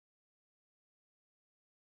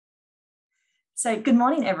So good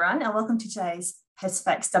morning, everyone, and welcome to today's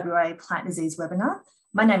PestFacts WA plant disease webinar.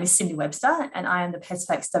 My name is Cindy Webster, and I am the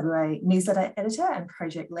PestFacts WA newsletter editor and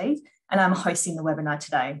project lead, and I'm hosting the webinar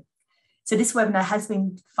today. So this webinar has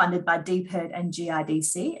been funded by DPIRD and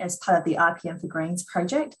GRDC as part of the RPM for Greens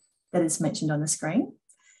project that is mentioned on the screen.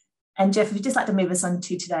 And Jeff, if you'd just like to move us on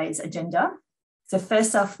to today's agenda. So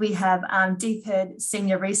first off, we have DPIRD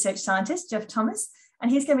Senior Research Scientist, Jeff Thomas, and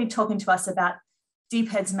he's going to be talking to us about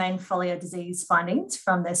DPIRD's main foliar disease findings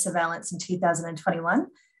from their surveillance in 2021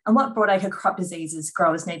 and what broadacre crop diseases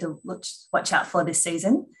growers need to watch out for this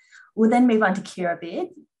season. We'll then move on to Kira Beard,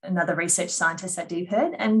 another research scientist at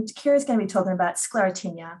DPIRD, and Kira's going to be talking about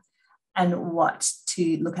sclerotinia and what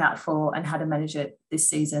to look out for and how to manage it this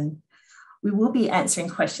season. We will be answering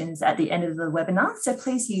questions at the end of the webinar, so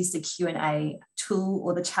please use the Q&A tool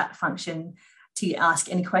or the chat function to ask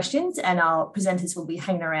any questions, and our presenters will be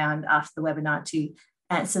hanging around after the webinar to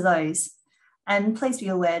answer those. And please be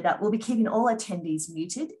aware that we'll be keeping all attendees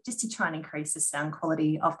muted just to try and increase the sound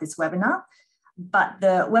quality of this webinar. But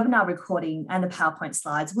the webinar recording and the PowerPoint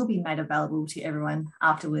slides will be made available to everyone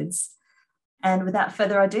afterwards. And without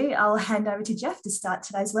further ado, I'll hand over to Jeff to start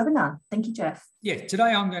today's webinar. Thank you, Jeff. Yeah,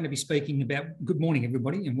 today I'm going to be speaking about, good morning,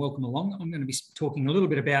 everybody, and welcome along. I'm going to be talking a little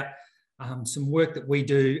bit about some work that we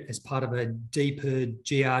do as part of a DPIRD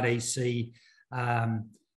GRDC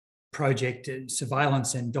project,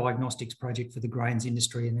 surveillance and diagnostics project for the grains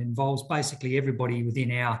industry, and it involves basically everybody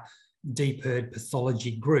within our DPIRD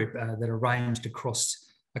pathology group that are ranged across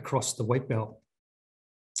the wheat belt.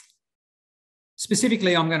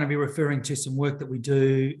 Specifically, I'm going to be referring to some work that we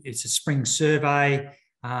do. It's a spring survey.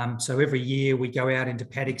 So every year we go out into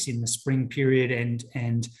paddocks in the spring period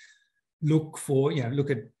and look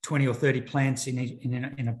at 20 or 30 plants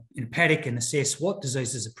in a paddock and assess what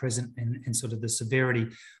diseases are present and sort of the severity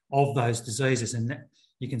of those diseases. And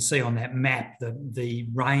you can see on that map the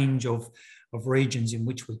range of regions in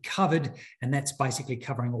which we covered, and that's basically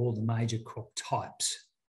covering all the major crop types.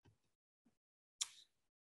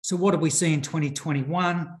 So what did we see in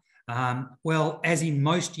 2021? Well, as in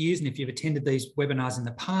most years, and if you've attended these webinars in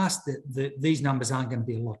the past, these numbers aren't going to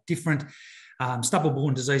be a lot different.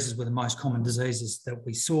 Stubble-borne diseases were the most common diseases that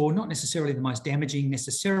we saw, not necessarily the most damaging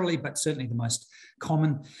necessarily, but certainly the most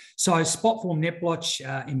common. So spot form net blotch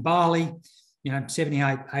in barley,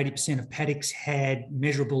 78–80% of paddocks had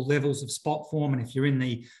measurable levels of spot form. And if you're in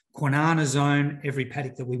the Kwinana zone, every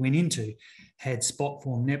paddock that we went into had spot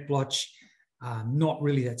form net blotch. Not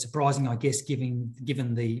really that surprising, I guess, given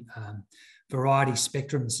the variety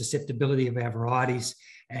spectrum, the susceptibility of our varieties,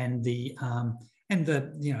 and the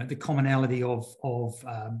commonality of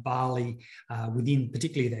barley within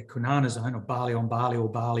particularly that Kwinana zone, or barley on barley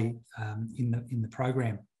or barley in the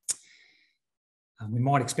program. We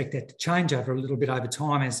might expect that to change a little bit over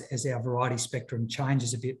time as our variety spectrum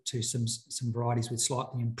changes a bit to some varieties with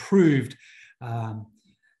slightly improved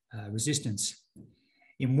resistance.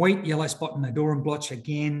 In wheat, yellow spot and Nodorum blotch,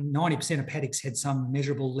 again, 90% of paddocks had some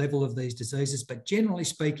measurable level of these diseases, but generally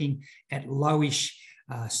speaking, at lowish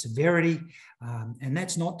severity. And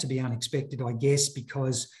that's not to be unexpected, I guess,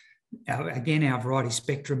 because, our variety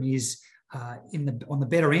spectrum is on the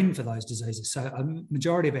better end for those diseases. So a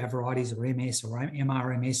majority of our varieties are MS or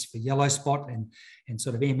MRMS for yellow spot and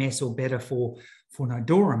sort of MS or better for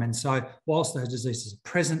Nodorum. And so whilst those diseases are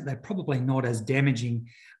present, they're probably not as damaging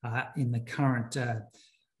in the current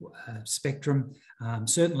spectrum.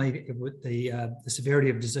 Certainly the severity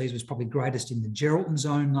of disease was probably greatest in the Geraldton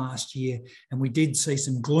zone last year, and we did see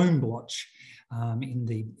some gloom blotch in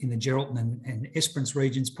the Geraldton and Esperance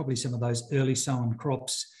regions, probably some of those early sown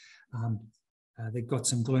crops. They've got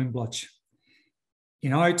some gloom blotch.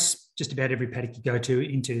 In oats, just about every paddock you go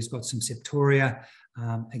into has got some septoria.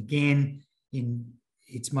 Again,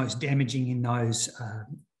 it's most damaging in those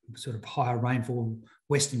sort of higher rainfall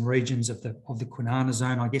western regions of the Kwinana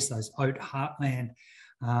zone, I guess those oat heartland.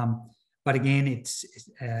 But again, it's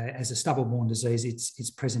as a stubble-borne disease,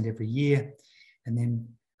 it's present every year. And then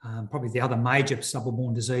probably the other major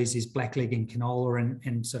stubble-borne disease is blackleg and canola,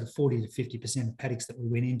 and sort of 40 to 50% of paddocks that we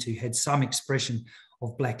went into had some expression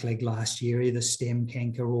of blackleg last year, either stem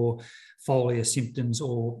canker or foliar symptoms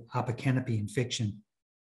or upper canopy infection.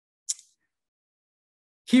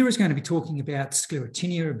 Kira's going to be talking about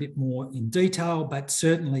sclerotinia a bit more in detail, but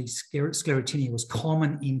certainly sclerotinia was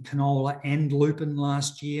common in canola and lupin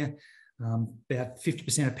last year. About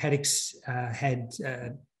 50% of paddocks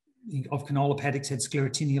of canola paddocks had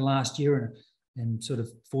sclerotinia last year, and sort of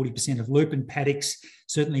 40% of lupin paddocks.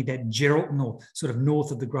 Certainly that Geraldton, or sort of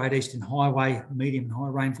north of the Great Eastern Highway, medium and high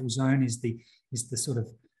rainfall zone, is the sort of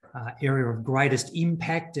area of greatest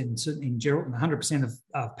impact. And certainly in Geraldton, 100%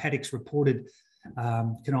 of paddocks reported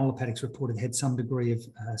canola paddocks reported had some degree of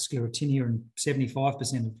sclerotinia, and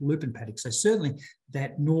 75% of lupin paddocks. So certainly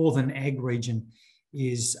that northern ag region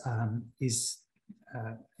is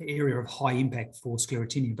area of high impact for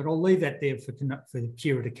sclerotinia, but I'll leave that there for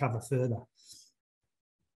Kira to cover further.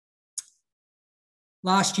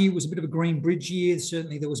 Last year was a bit of a green bridge year.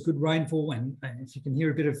 Certainly there was good rainfall, and if you can hear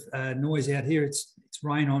a bit of noise out here, it's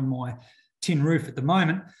rain on my tin roof at the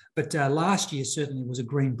moment. But last year certainly was a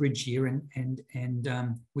green bridge year,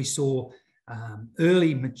 and we saw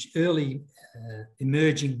early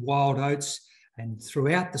emerging wild oats. And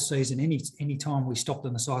throughout the season, any time we stopped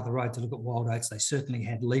on the side of the road to look at wild oats, they certainly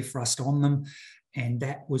had leaf rust on them. And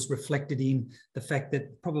that was reflected in the fact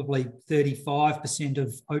that probably 35%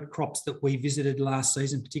 of oat crops that we visited last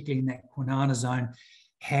season, particularly in that Kwinana zone,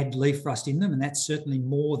 had leaf rust in them. And that's certainly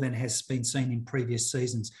more than has been seen in previous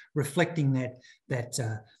seasons, reflecting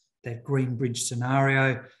that green bridge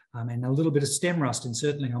scenario, and a little bit of stem rust. And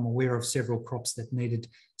certainly I'm aware of several crops that needed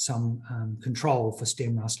some control for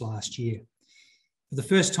stem rust last year. For the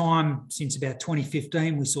first time since about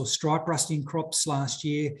 2015, we saw stripe rust in crops last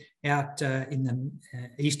year out in the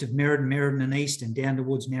east of Merredin and east, and down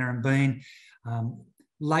towards Narrabeen.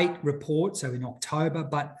 Late report, so in October,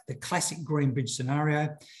 but the classic green bridge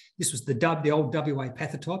scenario. This was the old WA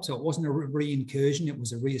pathotype, so it wasn't a re-incursion, it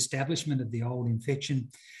was a re-establishment of the old infection.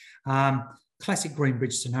 Classic green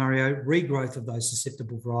bridge scenario, regrowth of those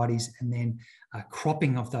susceptible varieties, and then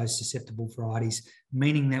cropping of those susceptible varieties,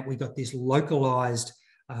 meaning that we got this localised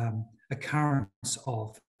occurrence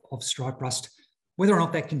of stripe rust. Whether or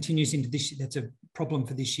not that continues into this year, that's a problem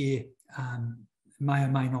for this year, may or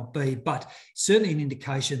may not be, but certainly an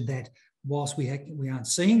indication that whilst we aren't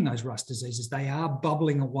seeing those rust diseases, they are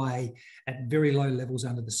bubbling away at very low levels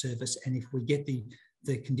under the surface. And if we get the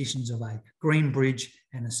conditions of a green bridge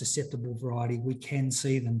and a susceptible variety, we can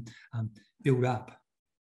see them build up.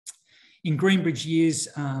 In green bridge years,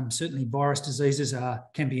 certainly virus diseases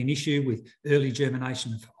can be an issue with early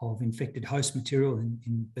germination of infected host material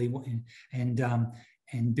and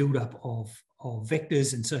build-up of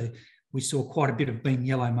vectors. And so we saw quite a bit of bean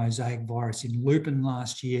yellow mosaic virus in lupin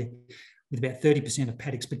last year, with about 30% of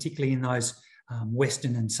paddocks, particularly in those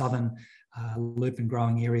western and southern lupin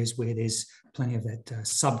growing areas where there's plenty of that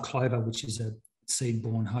subclover, which is a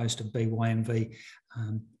seed-borne host of BYMV.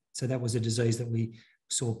 So that was a disease that we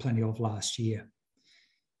saw plenty of last year.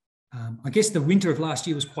 I guess the winter of last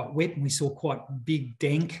year was quite wet, and we saw quite big,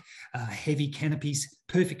 dank, heavy canopies,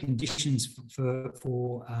 perfect conditions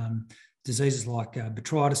for diseases like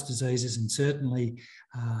botrytis diseases, and certainly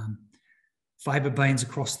faba beans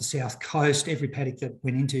across the south coast. Every paddock that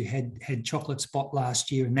went into had chocolate spot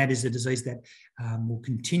last year, and that is a disease that will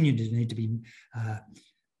continue to need to be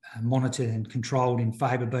monitored and controlled in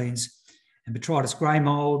faba beans. And botrytis grey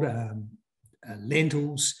mould,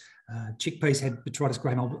 lentils, chickpeas had botrytis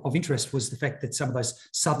grey mould. Of interest was the fact that some of those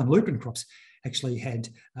southern lupin crops actually had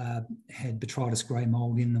botrytis grey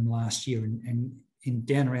mould in them last year, and in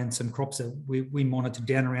down around some crops that we monitored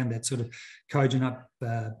down around that sort of Kojonup,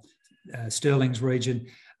 Stirling's region,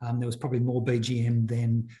 there was probably more BGM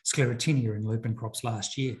than sclerotinia in lupin crops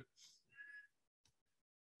last year.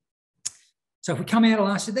 So if we come out of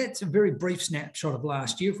last year, that's a very brief snapshot of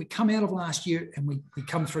last year. If we come out of last year and we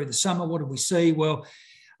come through the summer, what did we see? Well,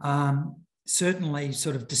 certainly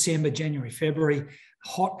sort of December, January, February,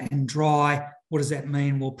 hot and dry. What does that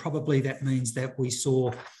mean? Well, probably that means that we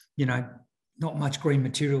saw, not much green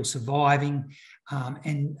material surviving,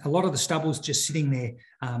 and a lot of the stubble's just sitting there,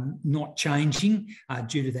 not changing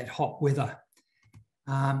due to that hot weather.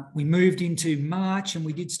 We moved into March, and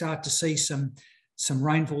we did start to see some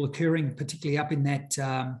rainfall occurring, particularly up in that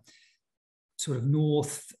sort of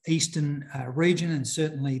northeastern region, and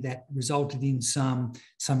certainly that resulted in some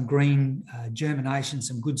green germination,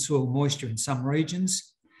 some good soil moisture in some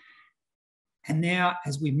regions. And now,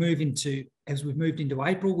 as we've moved into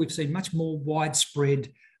April, we've seen much more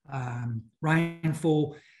widespread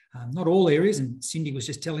rainfall. Not all areas, and Cindy was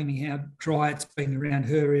just telling me how dry it's been around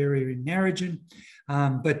her area in Narrabeen,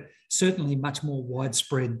 but certainly much more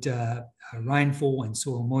widespread rainfall and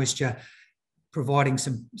soil moisture, providing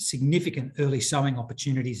some significant early sowing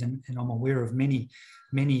opportunities. And I'm aware of many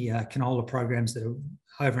canola programs that are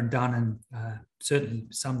over and done, and certainly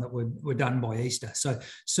some that were done by Easter. So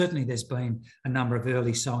certainly there's been a number of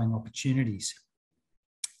early sowing opportunities.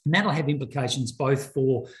 And that'll have implications both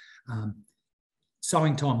for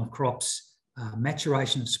sowing time of crops,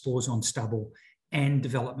 maturation of spores on stubble, and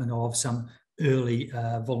development of some early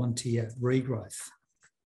volunteer regrowth.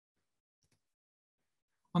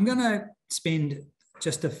 I'm going to spend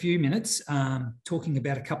just a few minutes talking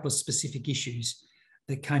about a couple of specific issues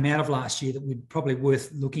that came out of last year that would probably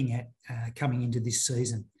worth looking at coming into this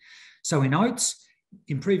season. So in oats,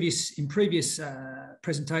 in previous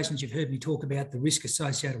presentations, you've heard me talk about the risk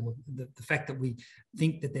associated with the fact that we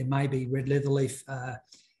think that there may be red leatherleaf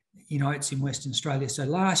in oats in Western Australia. So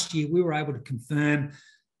last year, we were able to confirm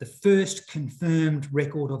the first confirmed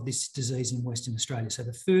record of this disease in Western Australia. So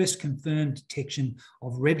the first confirmed detection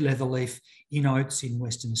of red leatherleaf in oats in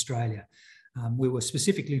Western Australia. We were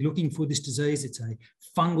specifically looking for this disease. It's a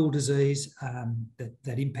fungal disease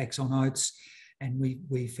that impacts on oats. And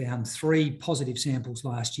we found 3 positive samples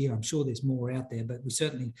last year. I'm sure there's more out there, but we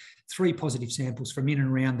certainly 3 positive samples from in and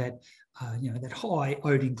around that, that high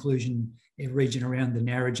oat inclusion region around the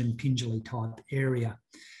Narrogin, Pingelly type area.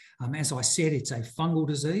 As I said, it's a fungal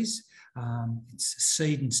disease. It's a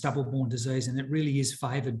seed and stubble-borne disease, and it really is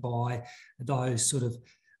favoured by those sort of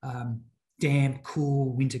damp,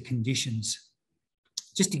 cool winter conditions.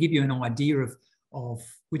 Just to give you an idea of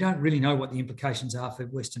we don't really know what the implications are for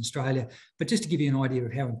Western Australia, but just to give you an idea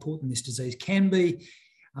of how important this disease can be,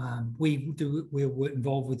 we're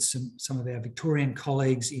involved with some of our Victorian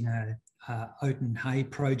colleagues in a oat and hay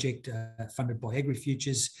project funded by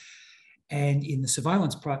AgriFutures, and in the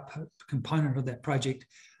surveillance component of that project,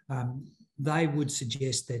 they would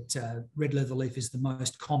suggest that red leatherleaf is the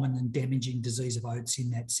most common and damaging disease of oats in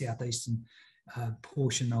that southeastern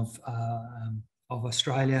portion of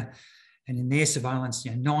Australia. And in their surveillance,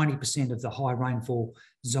 90% of the high rainfall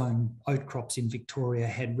zone oat crops in Victoria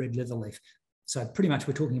had red leatherleaf. So pretty much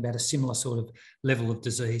we're talking about a similar sort of level of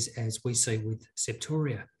disease as we see with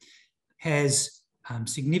septoria. Has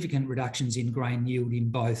significant reductions in grain yield in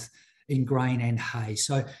both in grain and hay.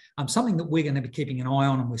 So something that we're going to be keeping an eye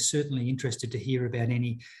on, and we're certainly interested to hear about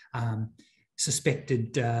any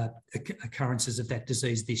suspected occurrences of that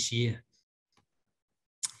disease this year.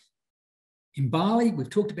 In barley, we've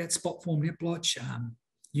talked about spot form net blotch,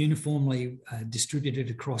 uniformly distributed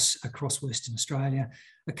across Western Australia.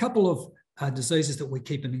 A couple of diseases that we're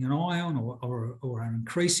keeping an eye on or are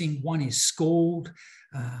increasing. One is scald,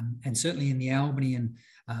 and certainly in the Albany and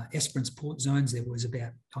Esperance port zones, there was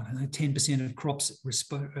about, 10% of crops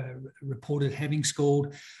reported having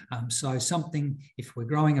scald. So something, if we're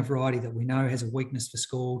growing a variety that we know has a weakness for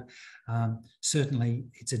scald, certainly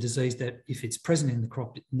it's a disease that if it's present in the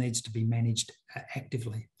crop, it needs to be managed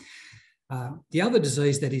actively. The other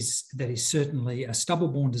disease that is certainly a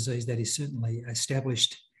stubble-borne disease that is certainly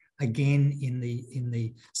established again in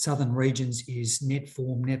the southern regions is net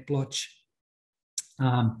form net blotch.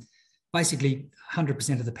 Basically,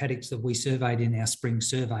 100% of the paddocks that we surveyed in our spring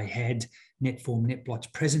survey had net form net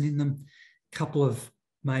blotch present in them. A couple of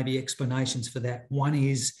maybe explanations for that. One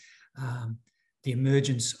is the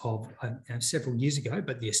emergence of, several years ago,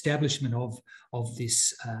 but the establishment of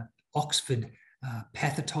this Oxford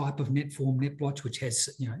pathotype of net form net blotch, which has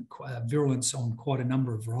virulence on quite a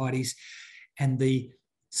number of varieties, and the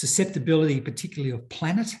susceptibility particularly of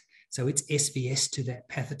Planet, so it's SVS to that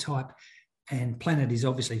pathotype, and Planet is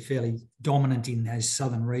obviously fairly dominant in those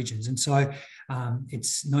southern regions. And so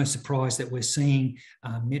it's no surprise that we're seeing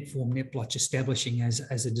net form net blotch establishing as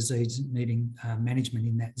a disease needing management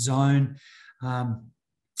in that zone.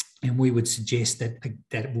 And we would suggest that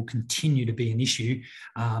it will continue to be an issue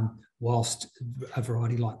whilst a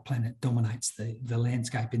variety like Planet dominates the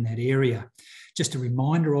landscape in that area. Just a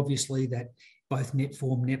reminder, obviously, that both net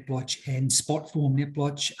form net blotch and spot form net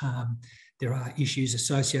blotch, there are issues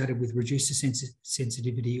associated with reduced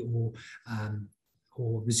sensitivity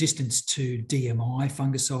or resistance to DMI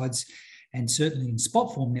fungicides. And certainly in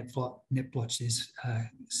spot form net blotch, there's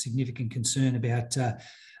significant concern about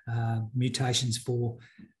mutations for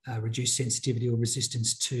reduced sensitivity or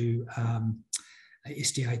resistance to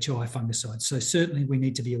SDHI fungicides. So certainly we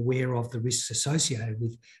need to be aware of the risks associated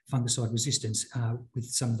with fungicide resistance with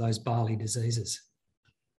some of those barley diseases.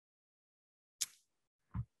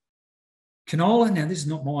 Canola, now this is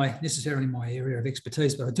not necessarily my area of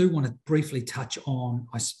expertise, but I do want to briefly touch on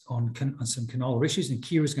some canola issues, and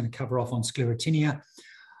Kira's going to cover off on sclerotinia.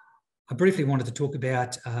 I briefly wanted to talk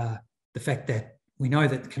about the fact that we know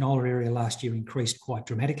that the canola area last year increased quite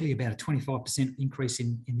dramatically, about a 25% increase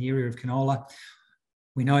in the area of canola.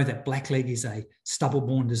 We know that blackleg is a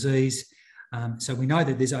stubble-borne disease. So we know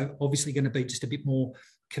that there's obviously going to be just a bit more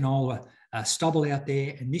canola stubble out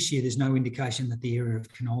there. And this year, there's no indication that the area of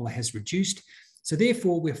canola has reduced. So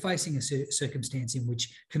therefore, we're facing a circumstance in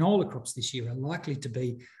which canola crops this year are likely to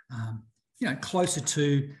be, closer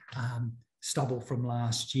to stubble from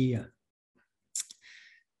last year.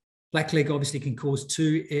 Blackleg obviously can cause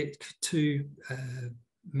two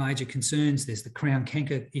major concerns. There's the crown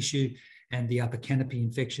canker issue, and the upper canopy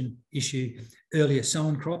infection issue. Earlier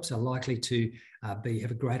sown crops are likely to have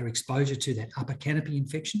a greater exposure to that upper canopy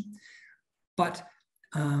infection. But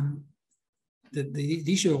the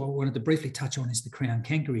issue I wanted to briefly touch on is the crown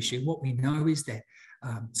canker issue. What we know is that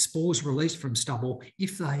spores released from stubble,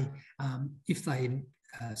 if they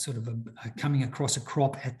sort of are coming across a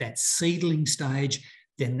crop at that seedling stage,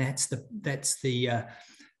 then that's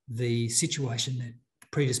the situation that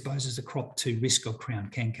predisposes the crop to risk of crown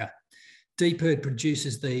canker. DPIRD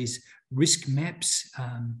produces these risk maps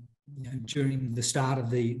during the start of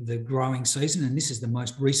the growing season, and this is the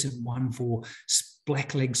most recent one for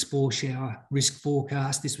blackleg spore shower risk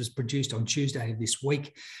forecast. This was produced on Tuesday of this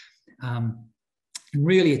week. And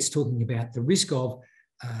really it's talking about the risk of,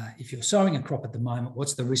 if you're sowing a crop at the moment,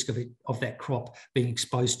 what's the risk of that crop being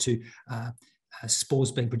exposed to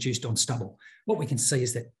spores being produced on stubble. What we can see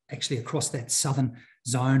is that actually across that southern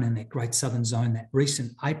zone and that great southern zone, that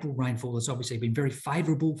recent April rainfall has obviously been very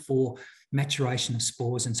favourable for maturation of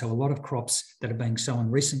spores, and so a lot of crops that are being sown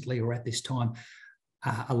recently or at this time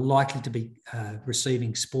are likely to be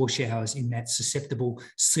receiving spore showers in that susceptible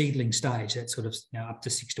seedling stage, that sort of up to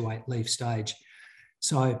 6 to 8 leaf stage.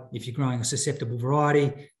 So if you're growing a susceptible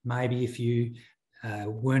variety, maybe if you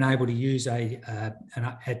weren't able to use an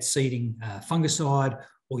at-seeding fungicide,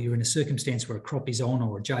 or you're in a circumstance where a crop is on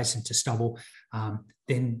or adjacent to stubble,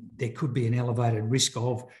 then there could be an elevated risk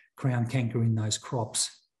of crown canker in those crops.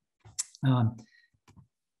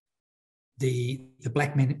 The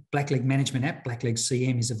blackleg management app, Blackleg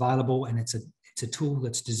CM, is available, and it's a tool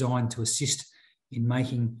that's designed to assist in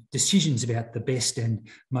making decisions about the best and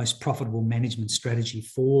most profitable management strategy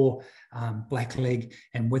for blackleg,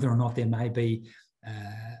 and whether or not there may be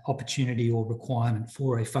opportunity or requirement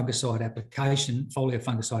for a fungicide application, foliar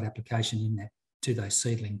fungicide application to those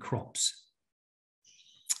seedling crops.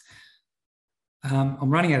 I'm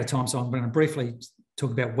running out of time, so I'm going to briefly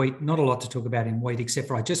talk about wheat. Not a lot to talk about in wheat, except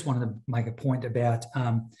for I just wanted to make a point about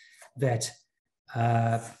that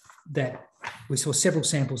we saw several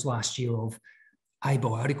samples last year of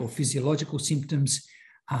abiotic or physiological symptoms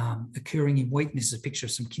occurring in wheat. And this is a picture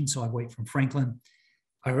of some Kinside wheat from Franklin.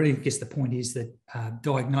 I really guess the point is that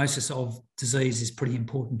diagnosis of disease is pretty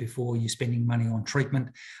important before you're spending money on treatment,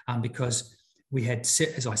 because we had,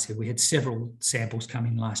 as I said, we had several samples come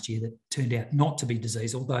in last year that turned out not to be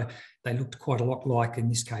disease, although they looked quite a lot like, in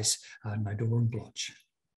this case, nodor and blotch.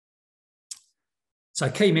 So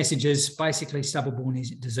key messages: basically, stubble-borne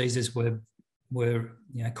diseases were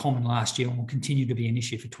common last year and will continue to be an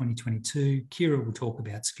issue for 2022. Kira will talk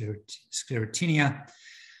about sclerotinia.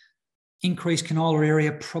 Increased canola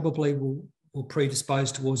area probably will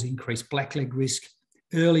predispose towards increased blackleg risk.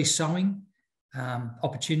 Early sowing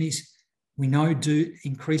opportunities, we know,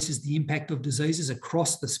 increases the impact of diseases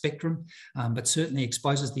across the spectrum, but certainly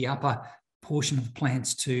exposes the upper portion of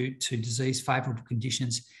plants to disease favourable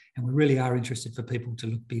conditions. And we really are interested for people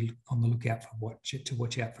to be on the lookout for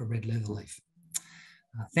watch out for red leatherleaf.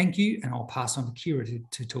 Thank you, and I'll pass on to Kira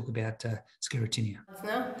to talk about sclerotinia.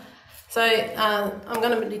 So I'm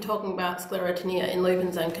going to be talking about sclerotinia in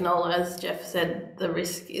lupins and canola. As Jeff said, the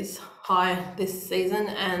risk is high this season,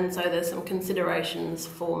 and so there's some considerations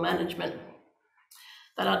for management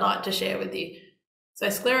that I'd like to share with you. So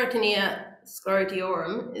sclerotinia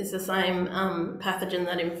sclerotiorum is the same pathogen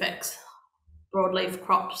that infects broadleaf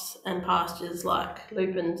crops and pastures like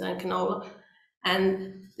lupins and canola,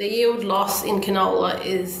 and the yield loss in canola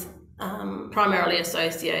is primarily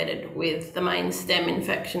associated with the main stem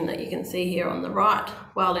infection that you can see here on the right,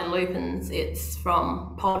 while in lupins it's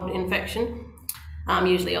from pod infection,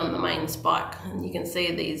 usually on the main spike. And you can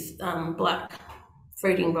see these black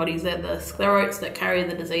fruiting bodies. They're the sclerotes that carry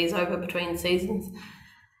the disease over between seasons,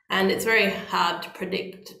 and it's very hard to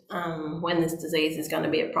predict when this disease is going to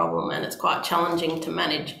be a problem, and it's quite challenging to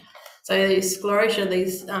manage. So the sclerotia,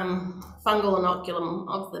 these fungal inoculum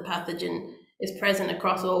of the pathogen, is present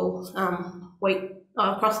across all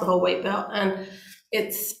across the whole wheat belt, and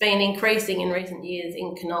it's been increasing in recent years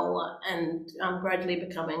in canola and gradually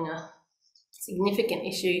becoming a significant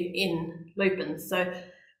issue in lupins. So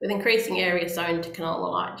with increasing area sown to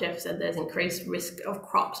canola, like Jeff said, there's increased risk of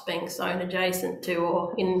crops being sown adjacent to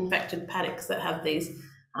or infected paddocks that have these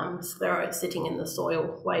sclerotes sitting in the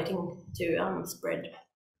soil waiting to spread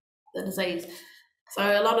the disease.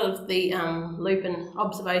 So a lot of the lupin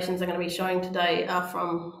observations I'm going to be showing today are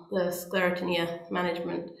from the sclerotinia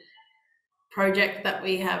management project that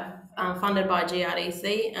we have funded by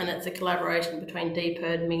GRDC, and it's a collaboration between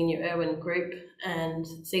DPIRD, Mingnu Irwin Group and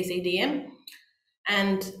CCDM.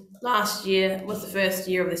 And last year was the first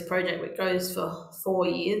year of this project, which goes for 4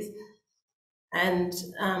 years. And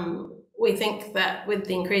we think that with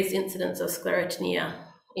the increased incidence of sclerotinia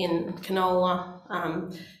in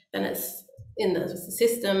canola, then it's in the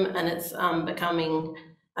system, and it's becoming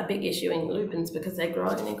a big issue in lupins because they're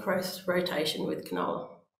growing in close rotation with canola.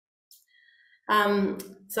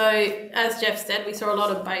 So as Jeff said, we saw a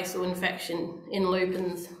lot of basal infection in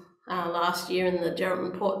lupins last year in the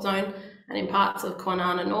Geraldton Port Zone and in parts of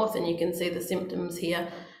Kwinana North, and you can see the symptoms here.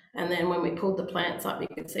 And then when we pulled the plants up, you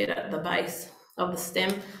can see it at the base of the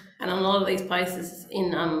stem. And a lot of these places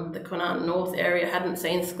in the Kwinana North area hadn't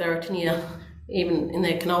seen sclerotinia even in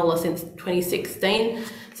their canola since 2016.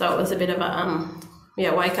 So it was a bit of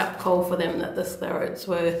a wake-up call for them that the sclerotes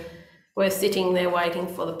were sitting there waiting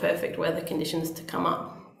for the perfect weather conditions to come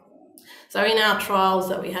up. So in our trials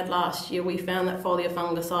that we had last year, we found that foliar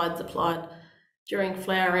fungicides applied during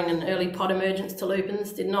flowering and early pod emergence to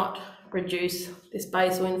lupins did not reduce this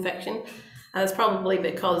basal infection. It's probably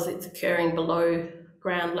because it's occurring below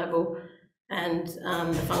ground level and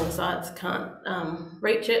the fungicides can't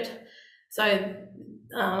reach it. So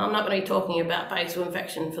I'm not going to be talking about basal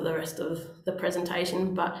infection for the rest of the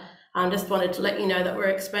presentation, but I just wanted to let you know that we're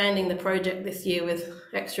expanding the project this year with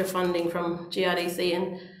extra funding from GRDC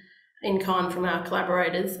and in kind from our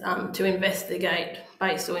collaborators to investigate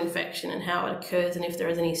basal infection and how it occurs, and if there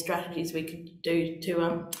is any strategies we could do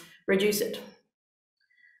to reduce it.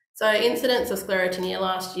 So incidence of sclerotinia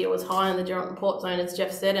last year was high in the Geraldton Port Zone, as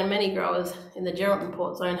Jeff said, and many growers in the Geraldton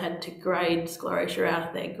Port Zone had to grade sclerotia out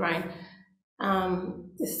of their grain.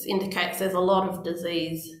 This indicates there's a lot of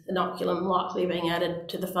disease inoculum likely being added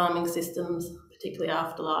to the farming systems, particularly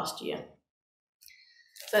after last year.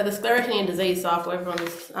 So the sclerotinia disease cycle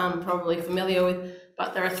everyone's probably familiar with,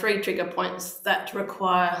 but there are 3 trigger points that are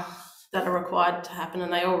required to happen,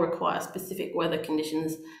 and they all require specific weather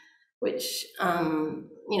conditions, which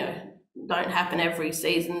don't happen every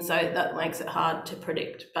season, so that makes it hard to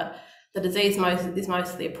predict. But the disease is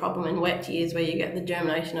mostly a problem in wet years where you get the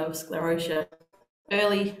germination of sclerotia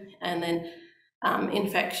early, and then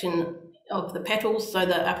infection of the petals, so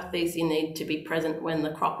the apothecia need to be present when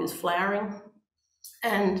the crop is flowering,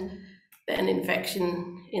 and then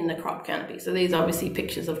infection in the crop canopy. So these are obviously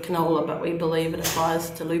pictures of canola, but we believe it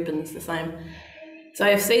applies to lupins the same. So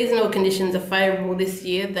if seasonal conditions are favourable this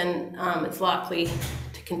year, then it's likely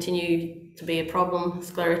to continue to be a problem,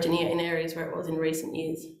 sclerotinia, in areas where it was in recent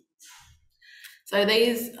years. So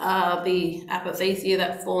these are the apothecia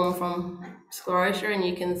that form from sclerotia, and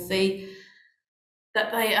you can see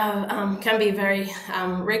that they can be very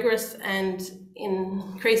rigorous, and in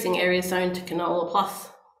increasing areas sown to canola plus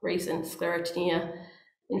recent sclerotinia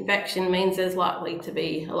infection means there's likely to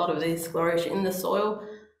be a lot of these sclerotia in the soil.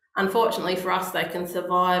 Unfortunately for us, they can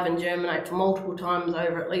survive and germinate for multiple times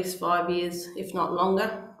over at least 5 years, if not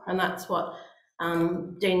longer, and that's what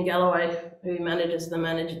Dean Galloway, who manages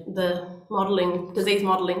the disease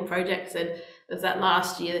modelling project, said, was that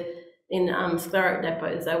last year in sclerote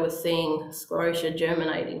depots they were seeing sclerotia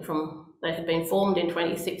germinating from, they had been formed in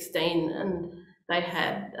 2016 and they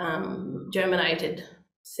had germinated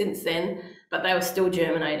since then, but they were still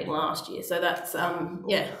germinating last year. So that's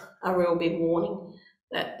a real big warning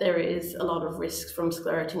that there is a lot of risks from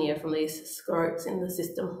sclerotinia from these sclerotes in the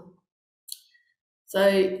system. So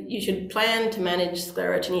you should plan to manage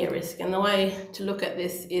sclerotinia risk, and the way to look at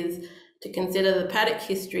this is to consider the paddock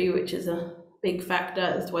history, which is a big factor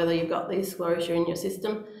as to whether you've got these sclerotia in your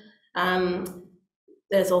system.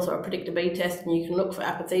 There's also a predictor B test, and you can look for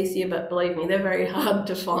apothecia, but believe me, they're very hard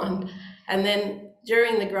to find. And then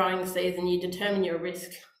during the growing season, you determine your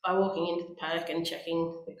risk by walking into the paddock and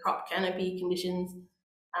checking the crop canopy conditions,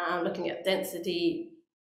 looking at density,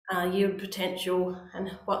 yield potential, and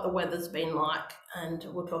what the weather's been like, and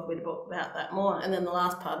we'll talk a bit about that more. And then the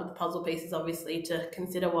last part of the puzzle piece is obviously to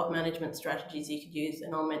consider what management strategies you could use,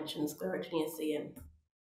 and I'll mention sclerotinia CM.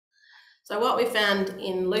 So what we found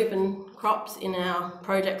in lupin crops in our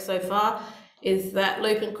project so far is that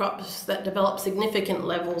lupin crops that develop significant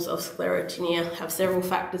levels of sclerotinia have several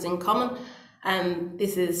factors in common, and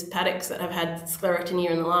this is paddocks that have had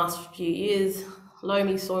sclerotinia in the last few years,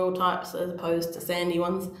 loamy soil types as opposed to sandy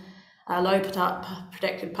ones, low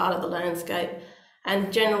protected part of the landscape,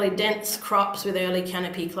 and generally dense crops with early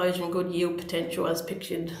canopy closure and good yield potential as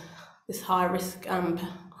pictured, this high risk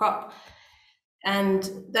crop. And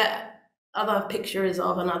that other picture is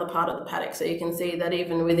of another part of the paddock, so you can see that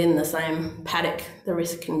even within the same paddock the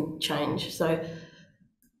risk can change. So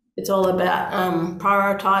it's all about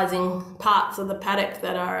prioritising parts of the paddock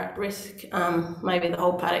that are at risk. Maybe the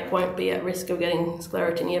whole paddock won't be at risk of getting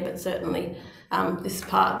sclerotinia, but certainly this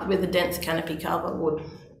part with the dense canopy cover would.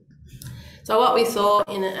 So what we saw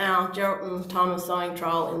in our Geraldton time of sowing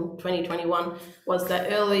trial in 2021 was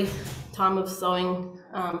that early time of sowing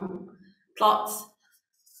plots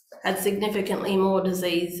had significantly more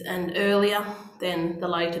disease and earlier than the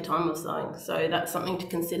later time of sowing. So that's something to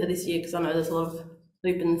consider this year, because I know there's a lot of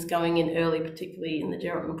lupins going in early, particularly in the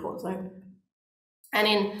Geraldton Port Zone. And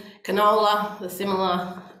in canola, they're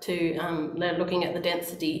similar to, they're looking at the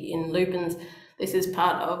density in lupins. This is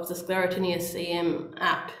part of the Sclerotinia CM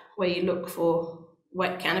app, where you look for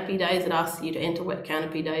wet canopy days. It asks you to enter wet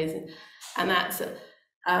canopy days, and that's a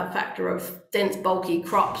factor of dense, bulky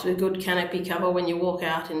crops with good canopy cover. When you walk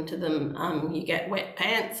out into them, you get wet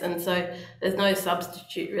pants, and so there's no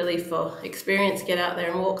substitute really for experience. Get out there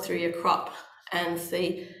and walk through your crop and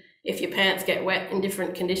see if your pants get wet in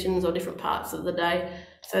different conditions or different parts of the day.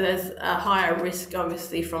 So there's a higher risk,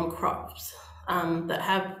 obviously, from crops that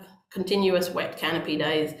have continuous wet canopy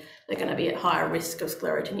days. They're going to be at higher risk of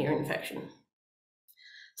Sclerotinia infection.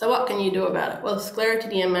 So what can you do about it? Well,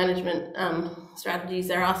 Sclerotinia management strategies,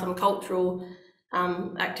 there are some cultural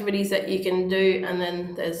activities that you can do, and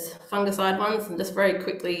then there's fungicide ones. And just very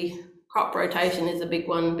quickly, crop rotation is a big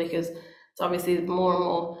one, because it's obviously more and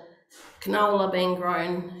more canola being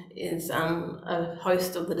grown is a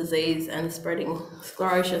host of the disease and spreading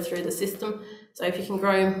sclerotia through the system. So if you can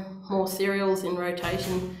grow more cereals in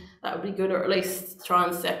rotation, that would be good, or at least try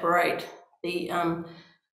and separate the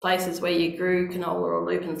places where you grew canola or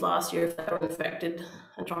lupins last year if they were infected,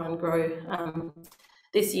 and try and grow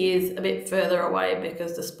this year's a bit further away,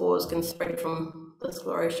 because the spores can spread from the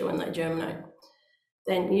sclerotia when they germinate.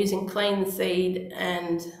 Then using clean seed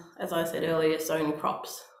and, as I said earlier, sown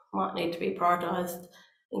crops might need to be prioritised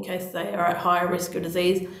in case they are at higher risk of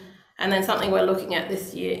disease. And then something we're looking at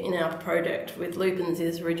this year in our project with lupins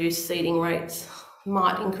is reduced seeding rates.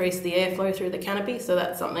 Might increase the airflow through the canopy, so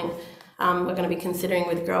that's something we're going to be considering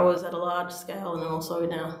with growers at a large scale, and also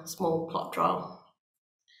in our small plot trial.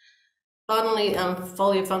 Finally,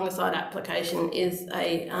 foliar fungicide application is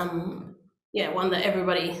a one that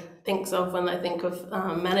everybody thinks of when they think of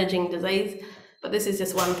managing disease, but this is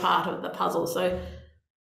just one part of the puzzle. So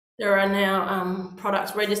there are now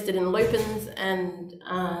products registered in lupins, and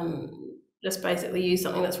just basically use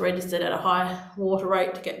something that's registered at a high water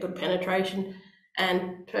rate to get good penetration,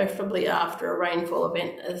 and preferably after a rainfall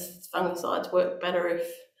event, as fungicides work better if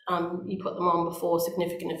you put them on before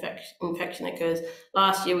significant infection occurs.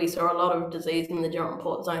 Last year we saw a lot of disease in the Geraldton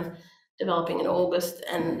Port Zone developing in August,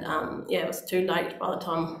 and it was too late by the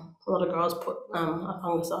time a lot of growers put a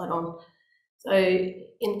fungicide on. So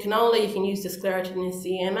in canola, you can use the Sclerotinia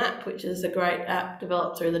CM app, which is a great app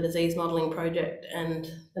developed through the Disease Modelling Project and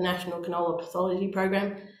the National Canola Pathology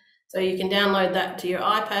Program. So you can download that to your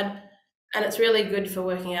iPad, and it's really good for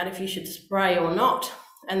working out if you should spray or not.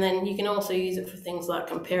 And then you can also use it for things like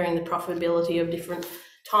comparing the profitability of different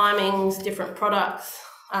timings, different products,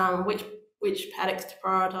 which paddocks to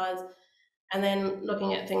prioritise, and then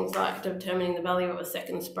looking at things like determining the value of a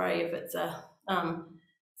second spray if it's a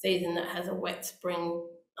season that has a wet spring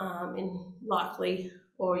in likely,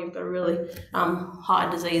 or you've got a really high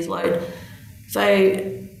disease load. So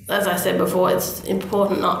as I said before, it's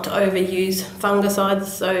important not to overuse fungicides,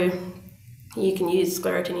 so you can use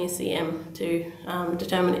Sclerotinia CM to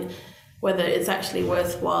determine whether it's actually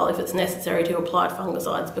worthwhile, if it's necessary, to apply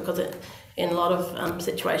fungicides, because in a lot of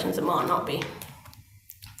situations it might not be.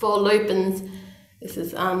 For lupins, this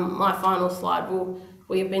is my final slide.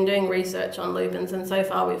 We've been doing research on lupins, and so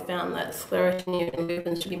far we've found that Sclerotinia in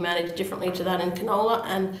lupins should be managed differently to that in canola,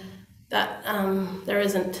 and that there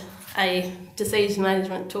isn't a disease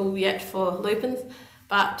management tool yet for lupins.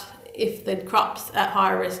 But if the crop's at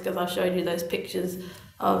higher risk, as I showed you those pictures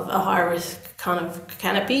of a high risk kind of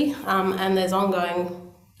canopy, and there's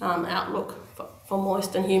ongoing outlook for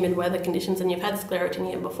moist and humid weather conditions, and you've had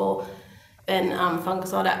Sclerotinia before, then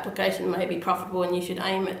fungicide application may be profitable, and you should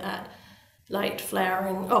aim it at late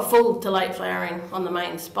flowering, or full to late flowering on the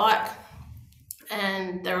main spike.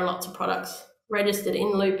 And there are lots of products registered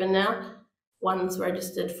in lupin now. One's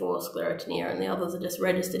registered for Sclerotinia and the others are just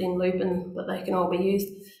registered in lupin, but they can all be used.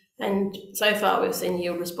 And so far we've seen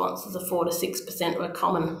yield responses of 4 to 6% were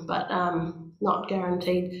common, but not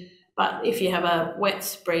guaranteed. But if you have a wet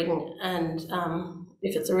spring and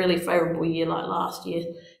if it's a really favourable year like last year,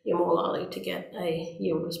 you're more likely to get a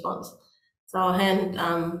yield response. So I'll hand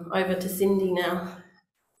over to Cindy now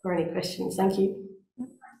for any questions. Thank you.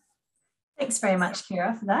 Thanks very much,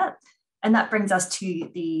 Kira, for that. And that brings us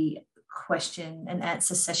to the question and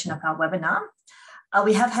answer session of our webinar.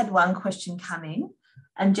 We have had one question come in,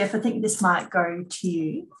 and Jeff, I think this might go to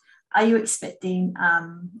you. Are you expecting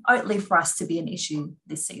oat leaf rust to be an issue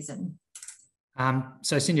this season?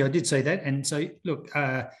 So Cindy, I did see that, and so look,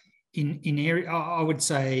 in area, I would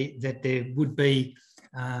say that there would be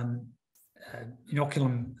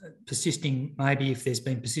inoculum persisting, maybe if there's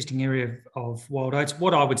been persisting area of wild oats.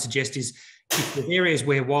 What I would suggest is if there's areas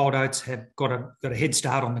where wild oats have got a head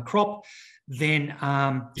start on the crop, then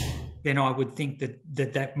I would think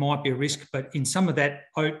that might be a risk. But in some of that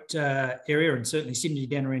oat area, and certainly Sydney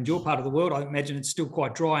down around your part of the world, I imagine it's still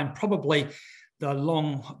quite dry, and probably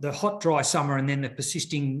the hot, dry summer and then the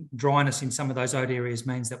persisting dryness in some of those oat areas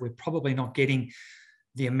means that we're probably not getting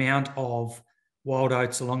the amount of wild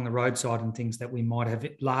oats along the roadside and things that we might have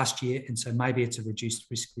last year. And so maybe it's a reduced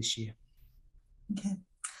risk this year. Okay,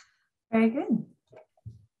 very good.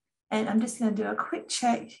 And I'm just going to do a quick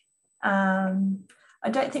check. I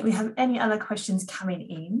don't think we have any other questions coming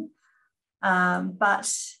in,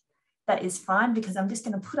 but that is fine, because I'm just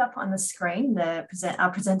going to put up on the screen our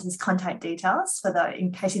presenters' contact details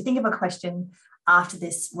in case you think of a question after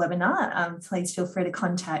this webinar. Please feel free to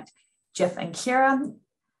contact Jeff and Kira,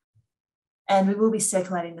 and we will be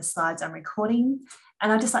circulating the slides I'm recording.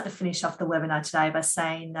 And I'd just like to finish off the webinar today by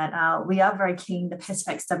saying that we are very keen, the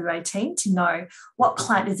PestFacts WA team, to know what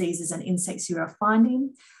plant diseases and insects you are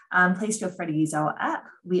finding. Please feel free to use our app.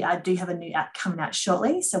 We do have a new app coming out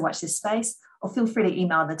shortly, so watch this space, or feel free to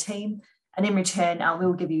email the team. And in return, we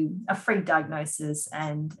will give you a free diagnosis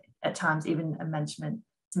and at times even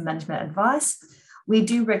some management advice. We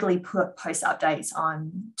do regularly post updates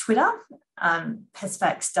on Twitter,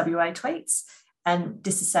 PestFacts WA tweets, and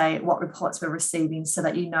just to say what reports we're receiving so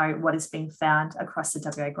that you know what is being found across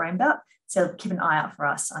the WA grain belt. So keep an eye out for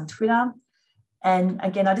us on Twitter. And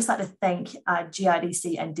again, I'd just like to thank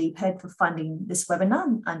GRDC and DPED for funding this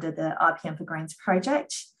webinar under the RPM for Grains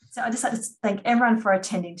project. So I'd just like to thank everyone for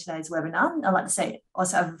attending today's webinar. I'd like to say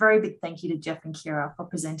also a very big thank you to Jeff and Kira for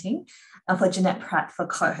presenting, and for Jeanette Pratt for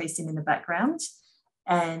co-hosting in the background.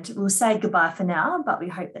 And we'll say goodbye for now, but we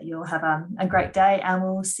hope that you'll have a great day, and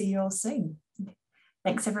we'll see you all soon.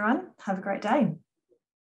 Thanks, everyone. Have a great day.